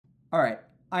All right,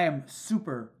 I am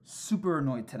super, super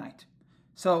annoyed tonight.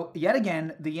 So, yet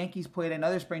again, the Yankees played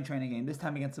another spring training game, this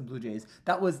time against the Blue Jays,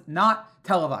 that was not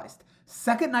televised.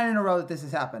 Second night in a row that this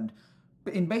has happened.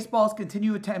 In baseball's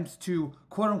continued attempts to,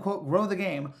 quote-unquote, grow the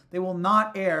game, they will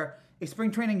not air a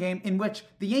spring training game in which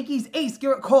the Yankees' ace,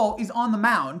 Garrett Cole, is on the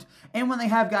mound, and when they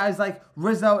have guys like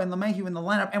Rizzo and LeMahieu in the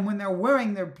lineup, and when they're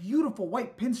wearing their beautiful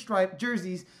white pinstripe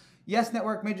jerseys. Yes,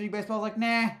 Network, Major League Baseball is like,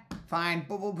 nah, fine,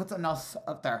 but we'll put something else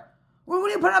up there. What are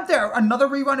you putting up there? Another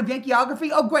rerun of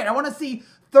Yankeeography? Oh, great. I want to see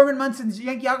Thurman Munson's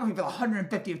Yankeeography for the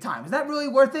 150th time. Is that really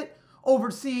worth it? Over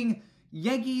seeing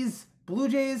Yankees, Blue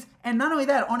Jays, and not only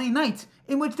that, on a night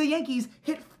in which the Yankees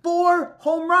hit 4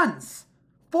 home runs.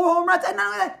 4 home runs. And not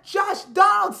only that, Josh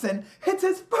Donaldson hits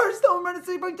his first home run in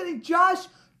spring training. Josh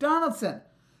Donaldson,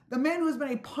 the man who has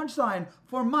been a punchline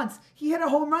for months, he hit a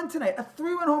home run tonight, a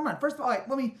 3-run home run. First of all,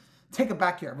 let me take it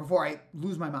back here before I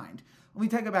lose my mind. Let me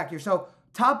take it back here. So,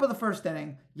 top of the first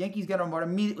inning, Yankees get on board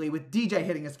immediately with DJ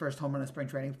hitting his first home run in spring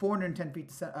training, 410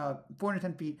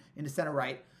 feet into center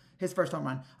right, his first home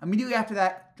run. Immediately after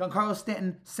that, Giancarlo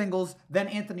Stanton singles, then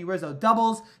Anthony Rizzo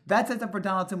doubles. That sets up for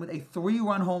Donaldson with a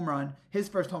 3-run home run, his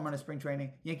first home run in spring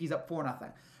training. Yankees up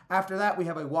 4-0. After that, we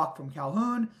have a walk from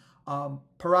Calhoun.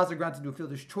 Peraza grounds into a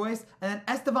fielder's choice, and then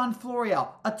Estevan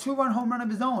Florial, a 2-run home run of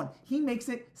his own. He makes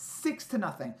it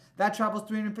 6-0. That travels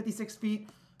 356 feet.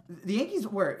 The Yankees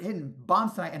were hitting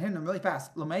bombs tonight and hitting them really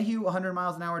fast. LeMahieu, 100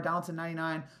 miles an hour. Donaldson,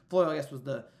 99. Florial, I guess, was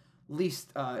the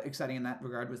least exciting in that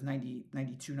regard, was 90,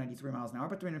 92, 93 miles an hour,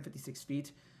 but 356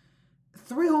 feet.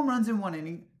 3 home runs in 1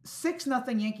 inning.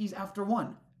 6-0 Yankees after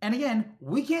 1. And again,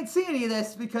 we can't see any of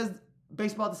this because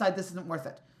baseball decided this isn't worth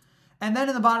it. And then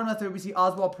in the bottom of the third, we see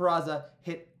Oswald Peraza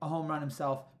hit a home run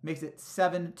himself, makes it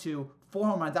 7-2. 4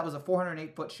 home runs. That was a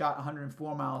 408-foot shot,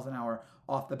 104 miles an hour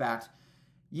off the bat.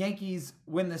 Yankees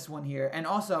win this one here. And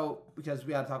also, because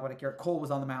we got to talk about it, Garrett Cole was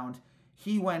on the mound.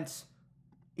 He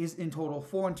is in total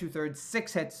 4 2/3,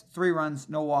 6 hits, 3 runs,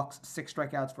 no walks, 6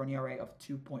 strikeouts for an ERA of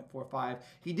 2.45.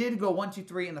 He did go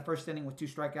 1-2-3 in the first inning with 2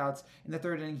 strikeouts. In the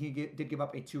third inning, he did give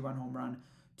up a 2-run home run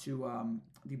to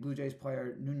the Blue Jays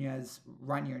player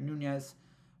Rainier Nunez.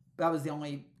 That was the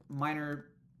only minor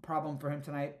problem for him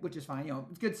tonight, which is fine.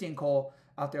 It's good seeing Cole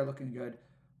out there looking good.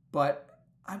 But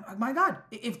my God,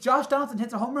 if Josh Donaldson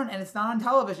hits a home run and it's not on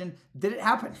television, did it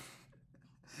happen?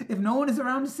 If no one is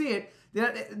around to see it,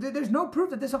 there's no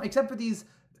proof that this, except for the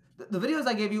videos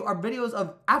I gave you are videos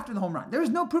of after the home run. There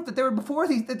is no proof that there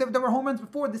were home runs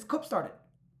before this clip started.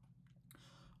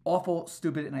 Awful,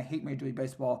 stupid, and I hate Major League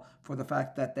Baseball for the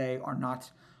fact that they are not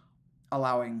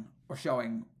allowing or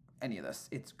showing any of this.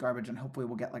 It's garbage, and hopefully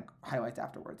we'll get highlights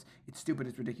afterwards. It's stupid,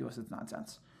 it's ridiculous, it's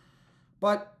nonsense.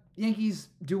 But Yankees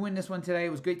do win this one today. It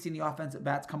was great seeing the offensive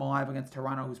bats come alive against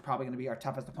Toronto, who's probably going to be our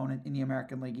toughest opponent in the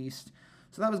American League East.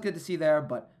 So that was good to see there,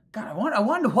 but God, I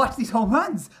wanted to watch these home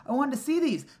runs. I wanted to see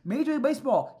these. Major League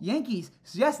Baseball, Yankees,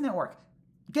 Yes Network,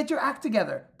 get your act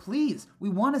together, please. We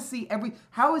want to see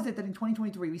how is it that in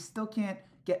 2023 we still can't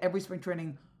get every spring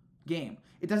training game?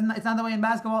 It's not the way in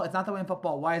basketball, it's not the way in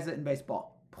football. Why is it in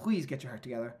baseball? Please get your act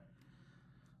together.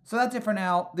 So that's it for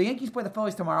now. The Yankees play the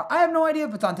Phillies tomorrow. I have no idea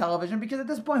if it's on television because at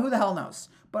this point, who the hell knows?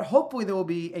 But hopefully there will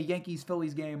be a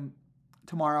Yankees-Phillies game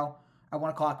tomorrow at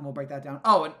 1 o'clock, and we'll break that down.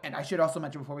 Oh, and I should also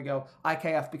mention before we go,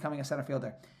 IKF becoming a center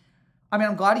fielder. I mean,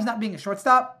 I'm glad he's not being a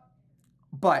shortstop,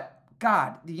 but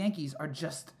God, the Yankees are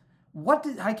just... What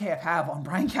did IKF have on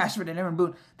Brian Cashman and Aaron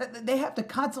Boone? They have to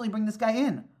constantly bring this guy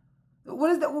in. What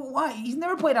is that? Why? He's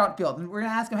never played outfield. And we're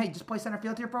going to ask him, hey, just play center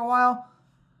field here for a while?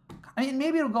 I mean,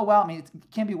 maybe it'll go well. I mean, it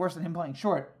can't be worse than him playing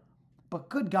short. But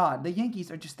good God, the Yankees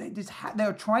are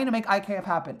they're trying to make IKF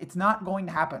happen. It's not going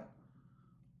to happen.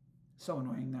 So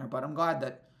annoying there, but I'm glad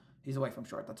that he's away from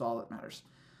short. That's all that matters.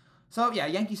 So yeah,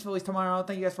 Yankees, Phillies tomorrow.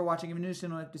 Thank you guys for watching. If you're interested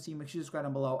in what to see, make sure you subscribe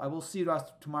down below. I will see you guys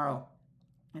tomorrow,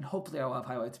 and hopefully I will have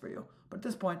highlights for you. But at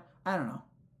this point, I don't know.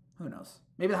 Who knows?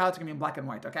 Maybe the highlights are going to be in black and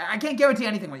white. Okay, I can't guarantee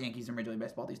anything with Yankees and Major League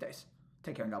Baseball these days.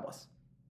 Take care and God bless.